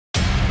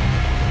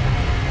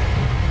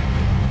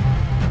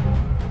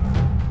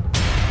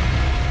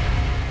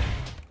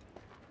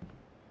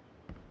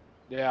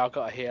Yeah, I've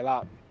got to heal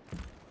up.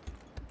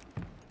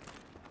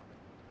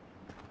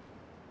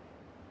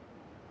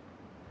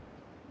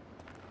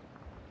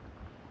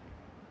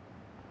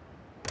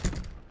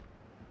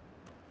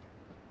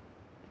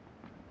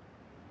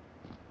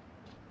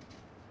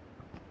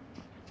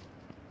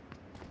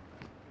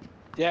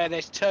 Yeah,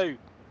 there's two.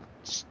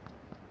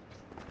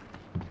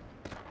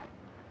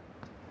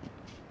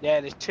 Yeah,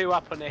 there's two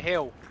up on the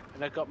hill,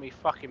 and they got me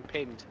fucking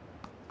pinned.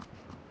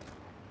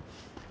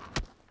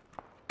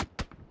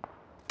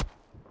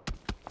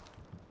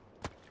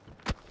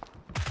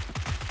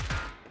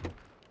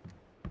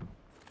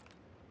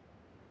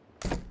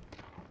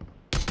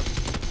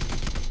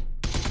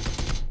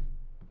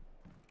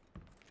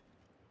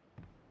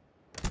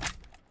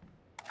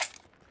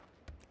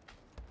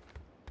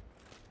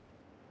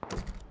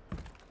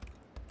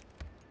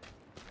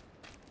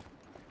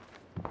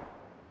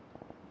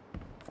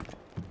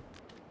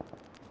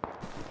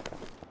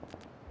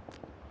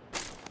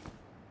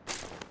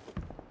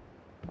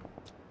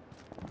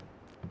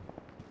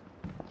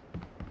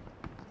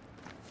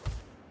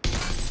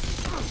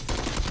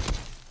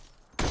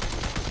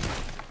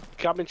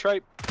 Coming,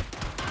 troop.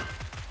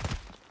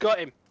 Got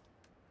him.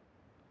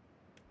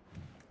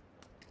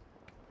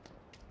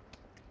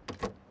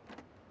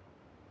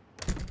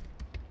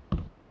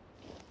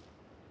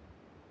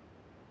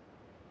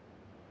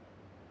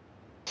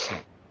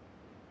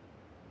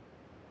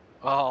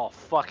 Oh,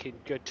 fucking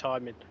good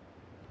timing.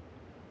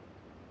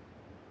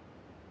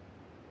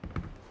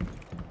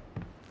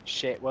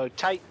 Shit, well,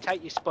 take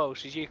your spoils,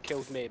 because you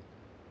killed me.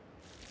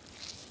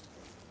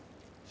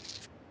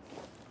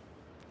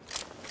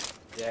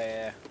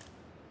 Yeah.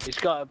 He's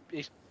got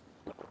a...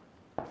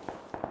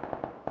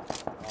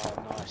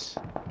 Oh, nice.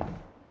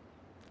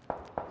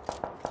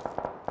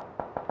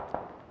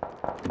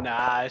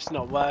 Nah, it's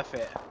not worth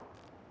it.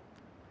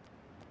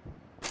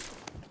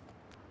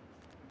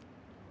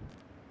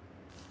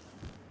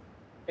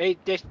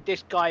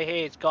 This guy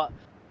here's got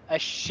a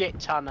shit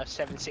ton of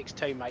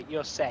 7.62, mate.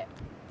 You're set.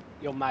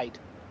 You're made.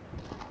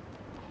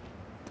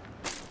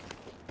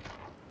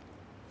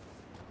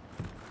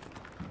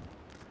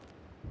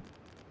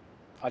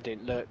 I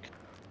didn't look.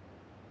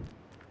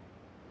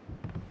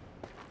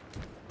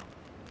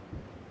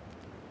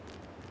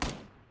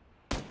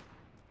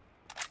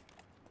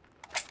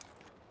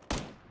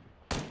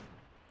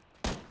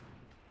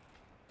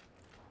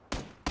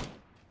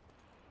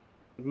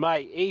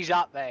 Mate, he's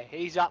up there.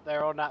 He's up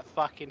there on that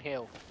fucking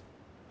hill.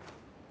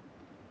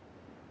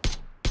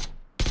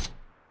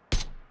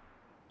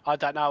 I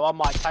don't know. I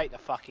might take the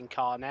fucking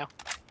car now.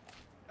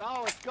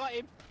 Oh, I got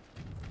him.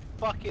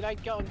 Fucking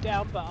ain't got him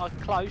down, but I'm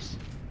close.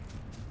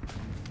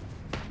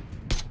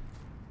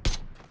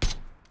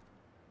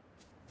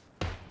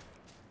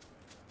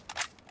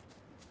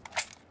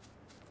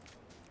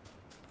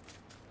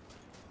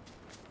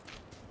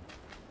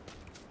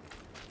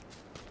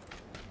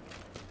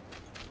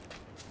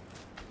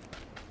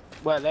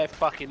 Well, they're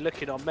fucking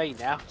looking on me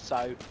now,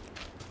 so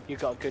you've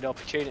got a good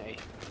opportunity.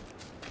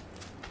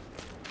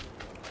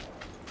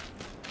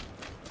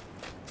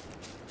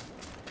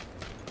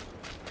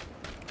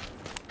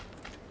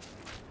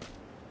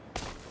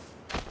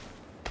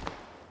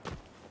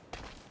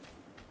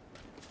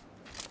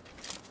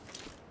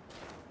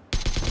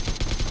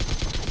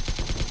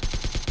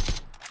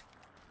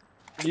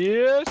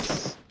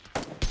 Yes!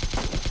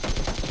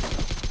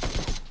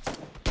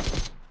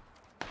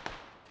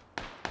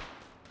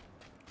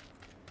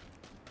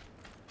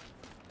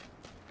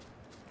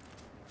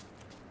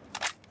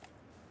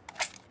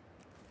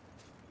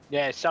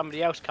 Yeah,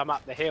 somebody else come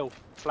up the hill,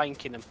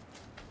 flanking them.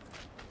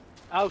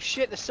 Oh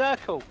shit, the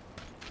circle!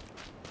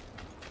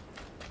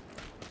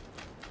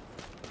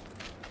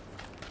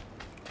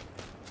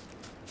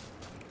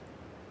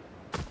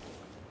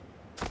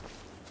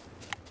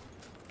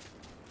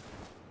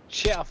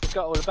 Shit, I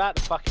forgot all about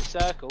the fucking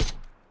circle.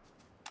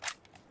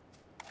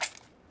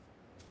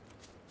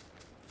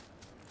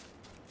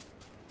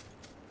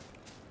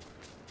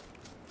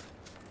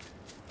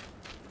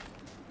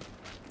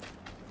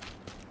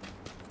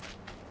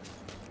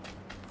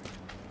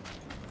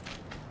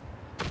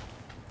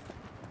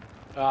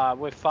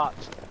 We're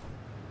fucked.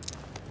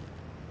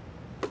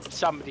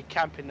 Somebody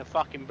camping the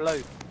fucking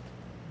blue.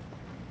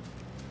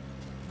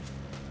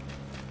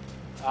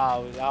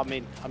 Oh, I'm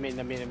in.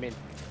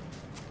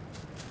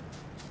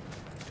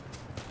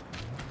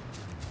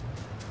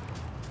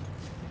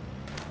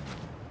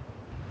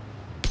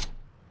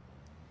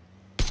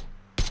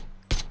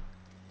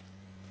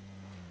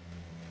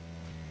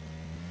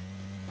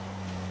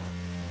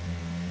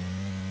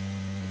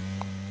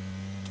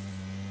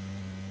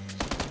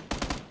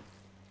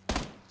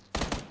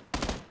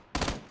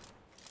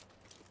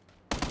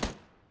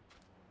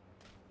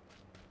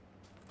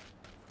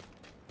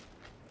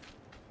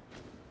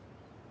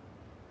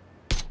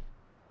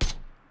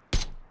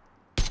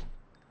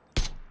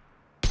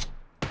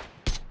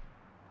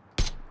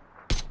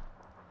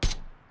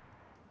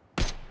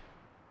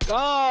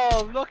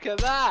 Oh, look at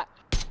that!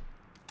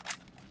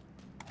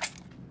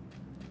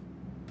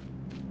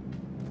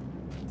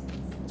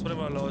 It's one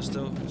of my lowest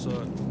still, so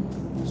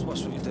just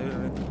watch what you're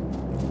doing,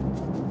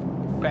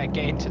 innit? Better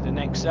get into the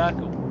next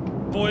circle.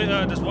 Boy,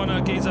 there's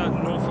one geezer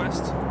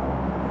northwest.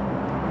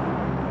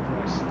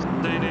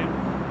 Seen him.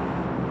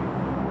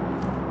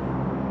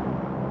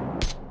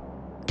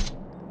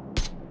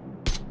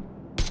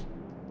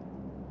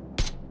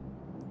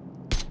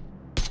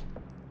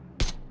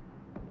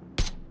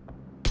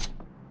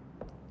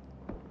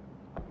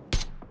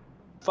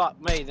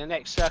 Fuck me, the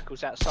next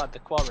circle's outside the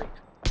quarry.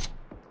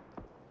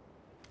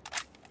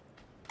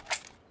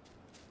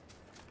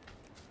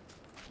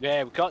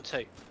 Yeah, we've got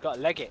to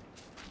leg it.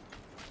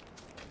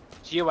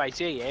 It's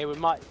UAZ, yeah.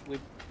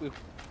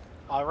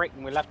 I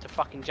reckon we'll have to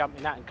fucking jump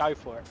in that and go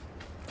for it.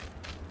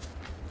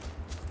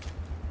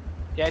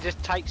 Yeah,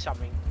 just take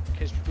something,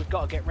 because we've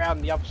got to get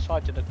round the other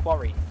side of the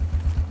quarry.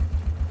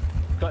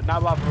 We've got no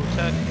other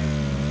alternative.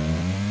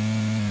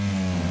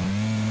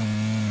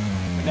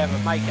 We'll never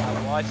make it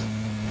otherwise.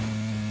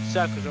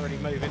 Circle's already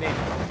moving in.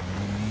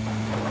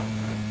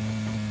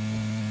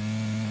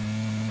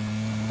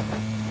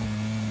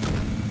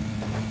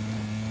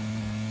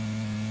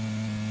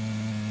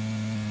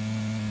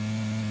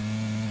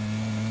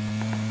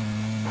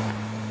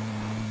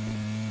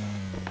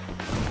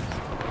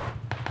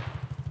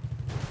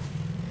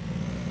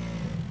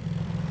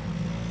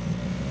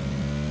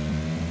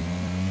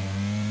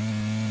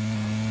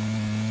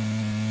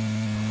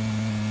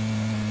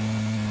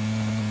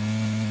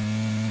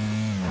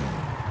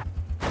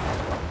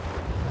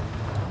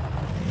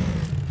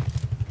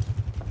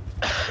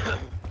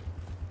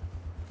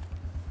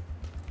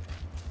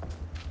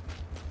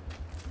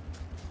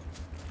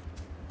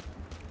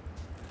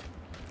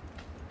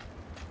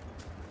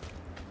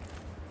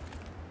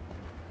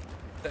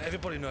 Let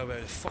everybody know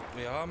where the fuck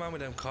we are, man,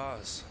 with them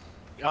cars.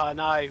 Oh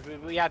no,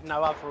 we had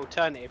no other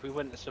alternative. We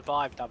wouldn't have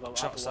survived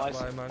Shots otherwise.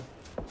 that way, man.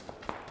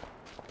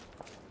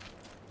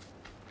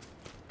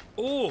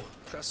 Oh,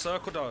 that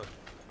circle though.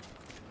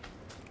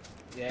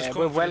 Yeah,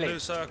 we're well in. New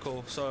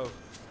circle, so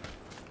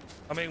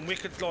I mean, we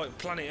could like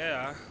plan it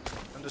here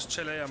and just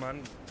chill here,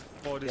 man,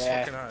 by this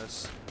fucking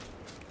house.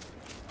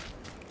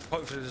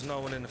 Hopefully, there's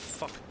no one in the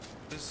fuck.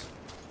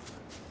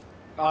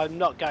 I'm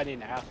not going in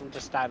the house. I'm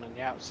just standing on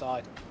the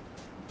outside.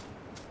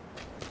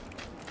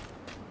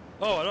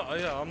 Oh,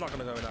 yeah, I'm not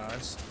gonna go in that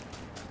house.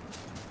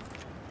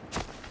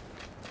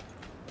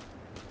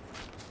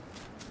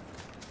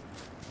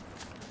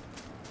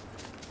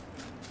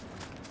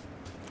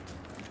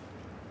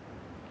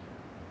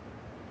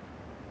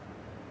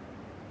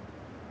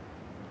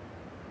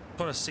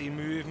 Trying to see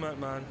movement,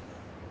 man.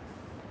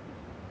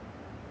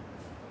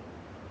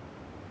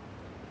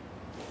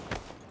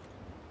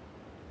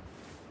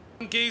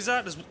 One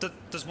geezer,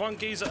 there's one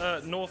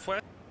geezer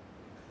northwest.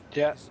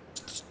 Yeah.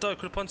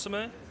 Stoking upon some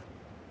here.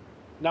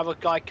 Another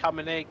guy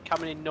coming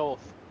in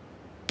north.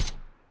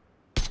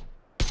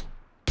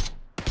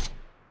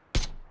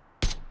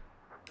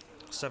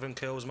 Seven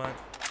kills, mate.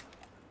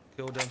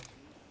 Killed him.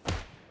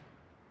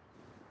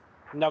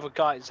 Another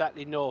guy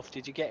exactly north.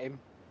 Did you get him?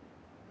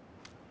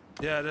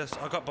 Yeah,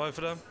 I got both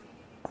of them.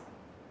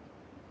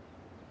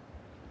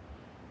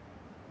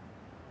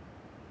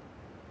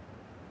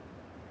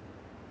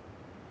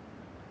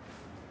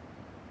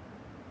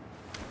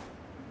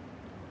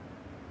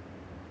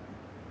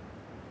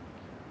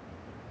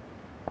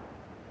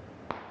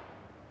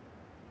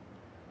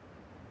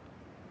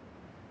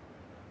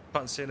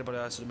 Can't see anybody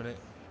else at the minute.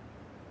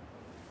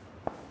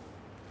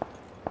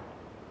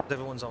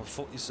 Everyone's on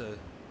foot, you see.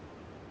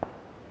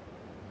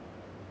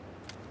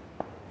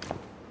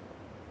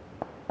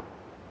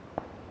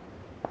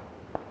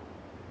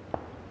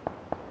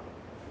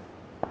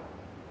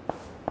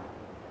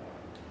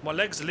 My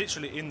legs are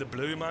literally in the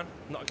blue, man.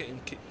 Not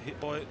getting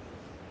hit by it.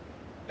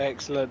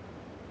 Excellent.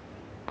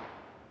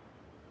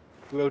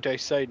 We'll do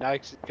soon now,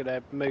 because it's going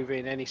to move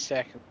in any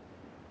second.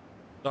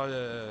 Oh,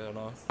 yeah, I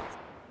know.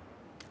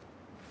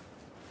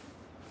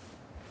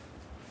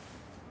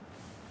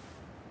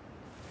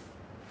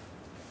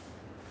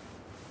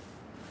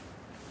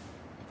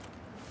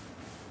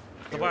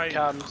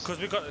 Because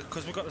we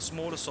got the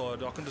smaller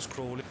side, I can just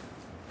crawl it.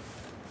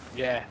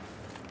 Yeah.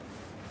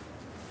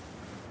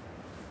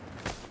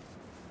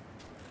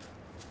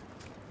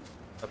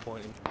 No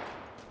point in.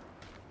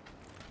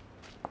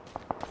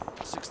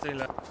 16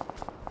 left.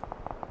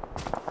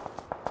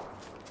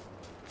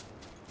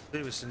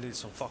 Seriously need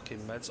some fucking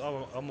meds.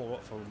 I'm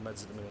alright for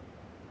meds at the minute.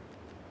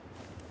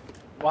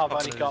 Well, I've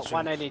only got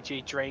one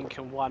energy drink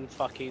and one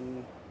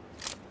fucking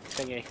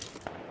thingy.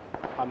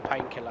 One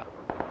painkiller.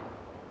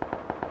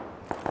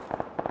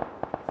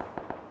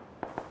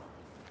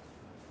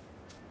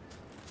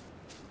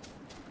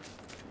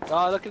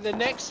 Oh, look at the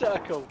next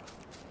circle.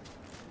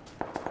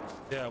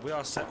 Yeah, we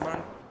are set,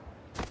 man.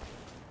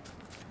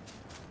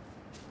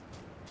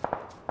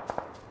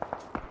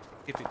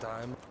 Give it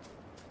time.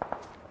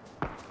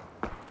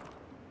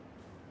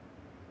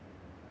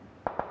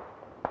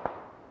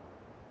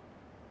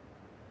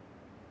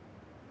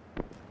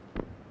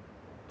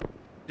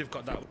 You've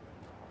got that.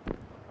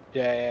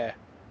 Yeah.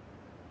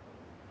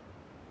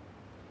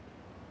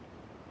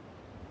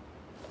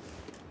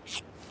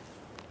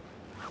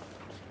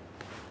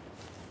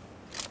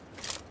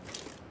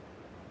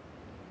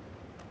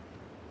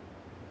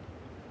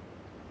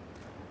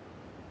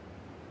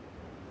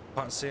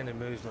 Can't see any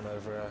movement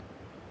over here.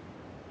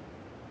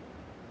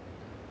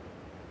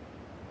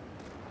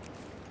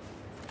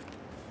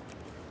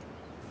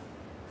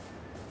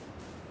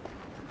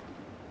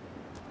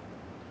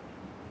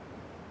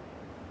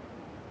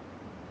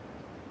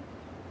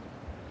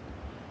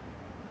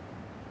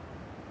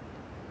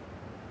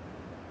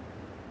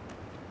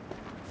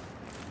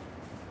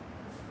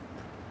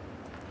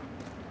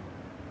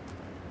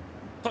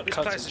 I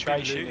thought this place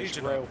has been looted,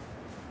 you know.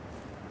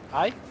 Hey?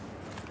 I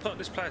thought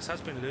this place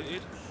has been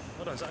looted.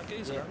 Hold on, is that a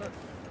geezer? Yeah.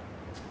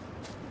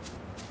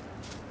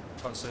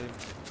 Can't see him.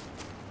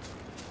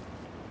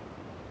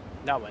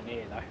 Nowhere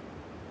near though.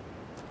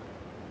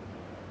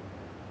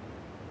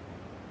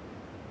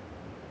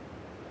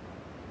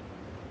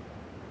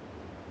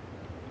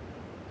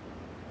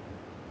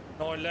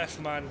 No left,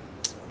 man.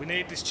 We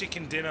need this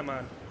chicken dinner,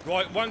 man.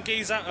 Right, one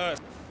geezer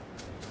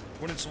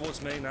running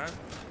towards me now.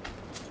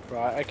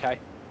 Right, okay.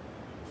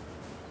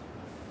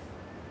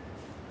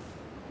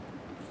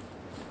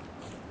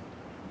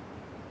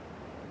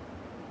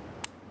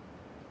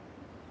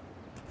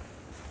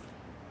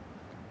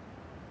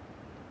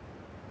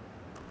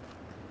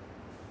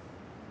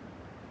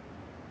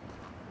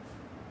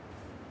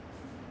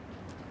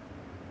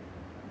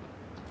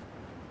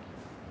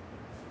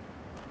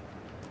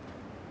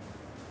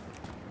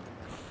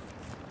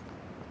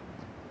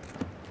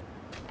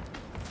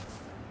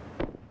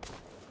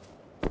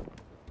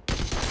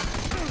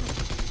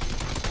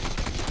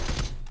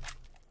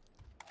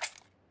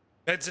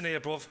 Meds in here,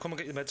 bro. Come and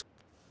get your meds.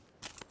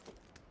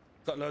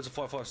 Got loads of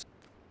 5.5s.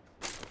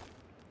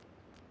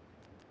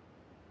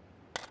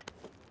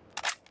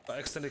 Got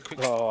extended quick.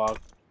 Oh, I'll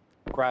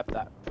grab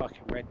that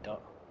fucking red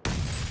dot.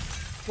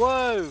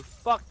 Whoa!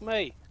 Fuck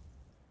me!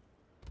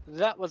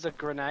 That was a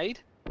grenade.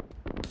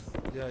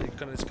 Yeah, you're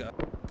gonna just get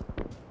out.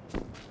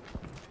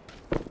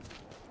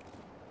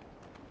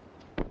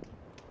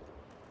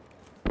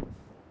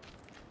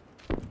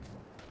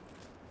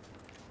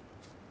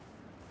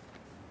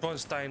 Try and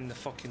stay in the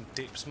fucking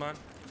dips, man.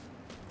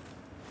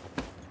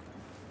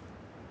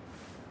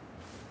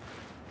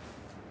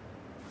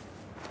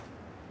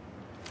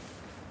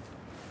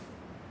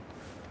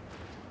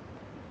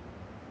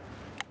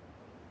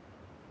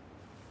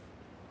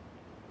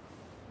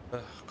 I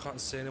can't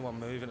see anyone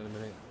moving at the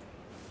minute.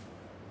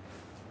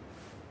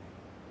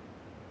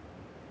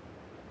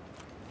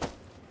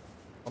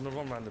 I'm gonna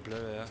run around the blue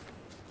here.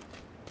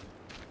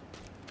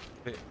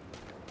 Bit.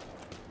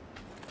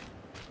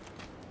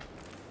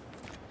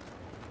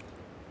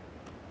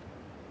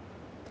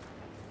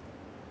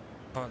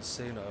 Can't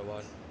see no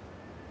one.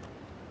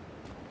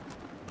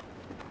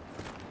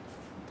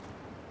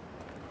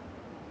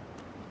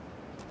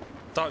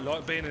 Don't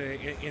like being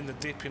in the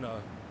dip, you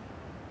know.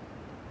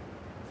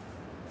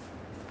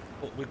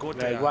 But we're good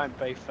there. It won't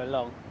be for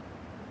long.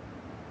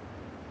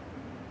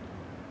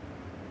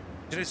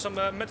 Do you need some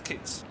med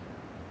kits?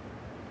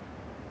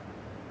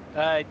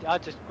 I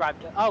just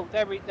grabbed it. Oh,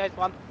 there's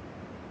one.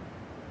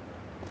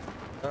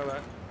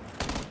 Alright.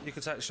 You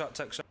can take a shot,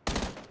 take a shot.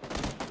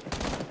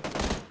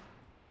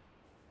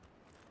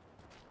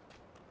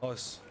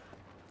 Nice.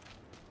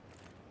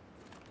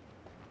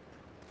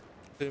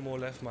 2 more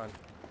left, man.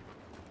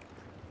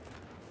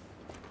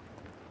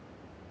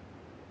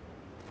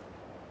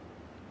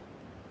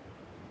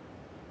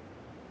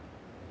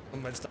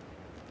 I'm messed up.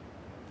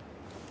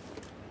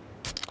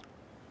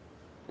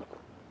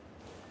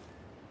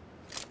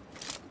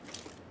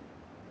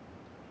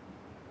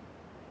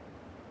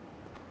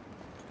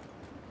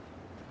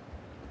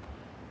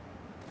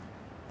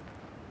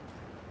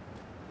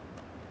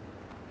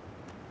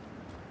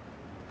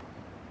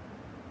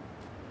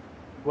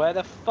 Where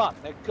the fuck?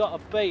 They've got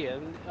to be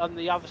on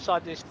the other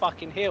side of this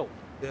fucking hill.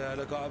 Yeah,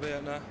 they've got to be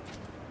out now.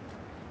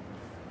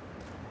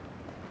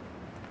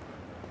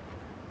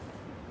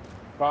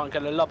 Right, I'm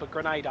going to lob a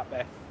grenade up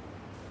there.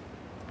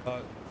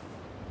 Right.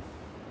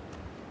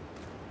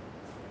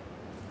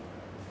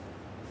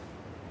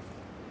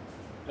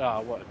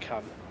 Oh, what a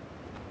cunt.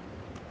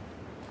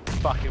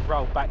 Fucking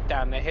roll back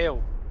down the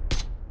hill.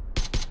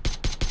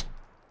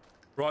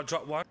 Right,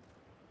 drop one.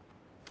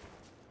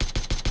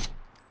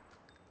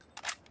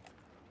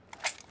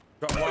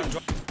 Drop one,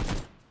 drop.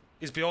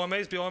 He's behind me,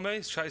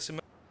 he's chasing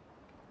me.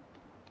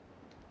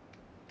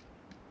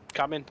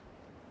 Coming.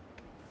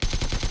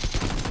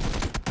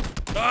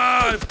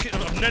 Ah,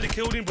 I've nearly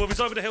killed him, bro. He's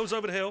over the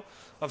hill,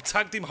 I've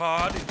tagged him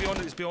hard,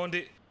 he's behind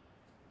it.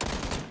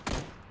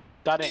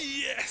 Done it.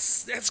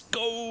 Yes, let's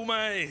go,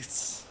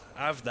 mate.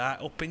 Have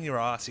that up in your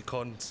ass, you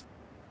cunt.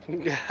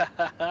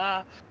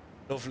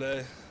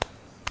 Lovely.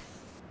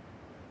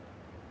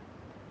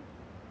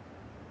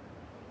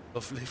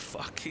 Lovely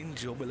fucking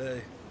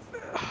jubilee.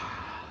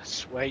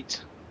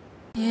 Sweet.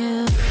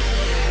 Yeah.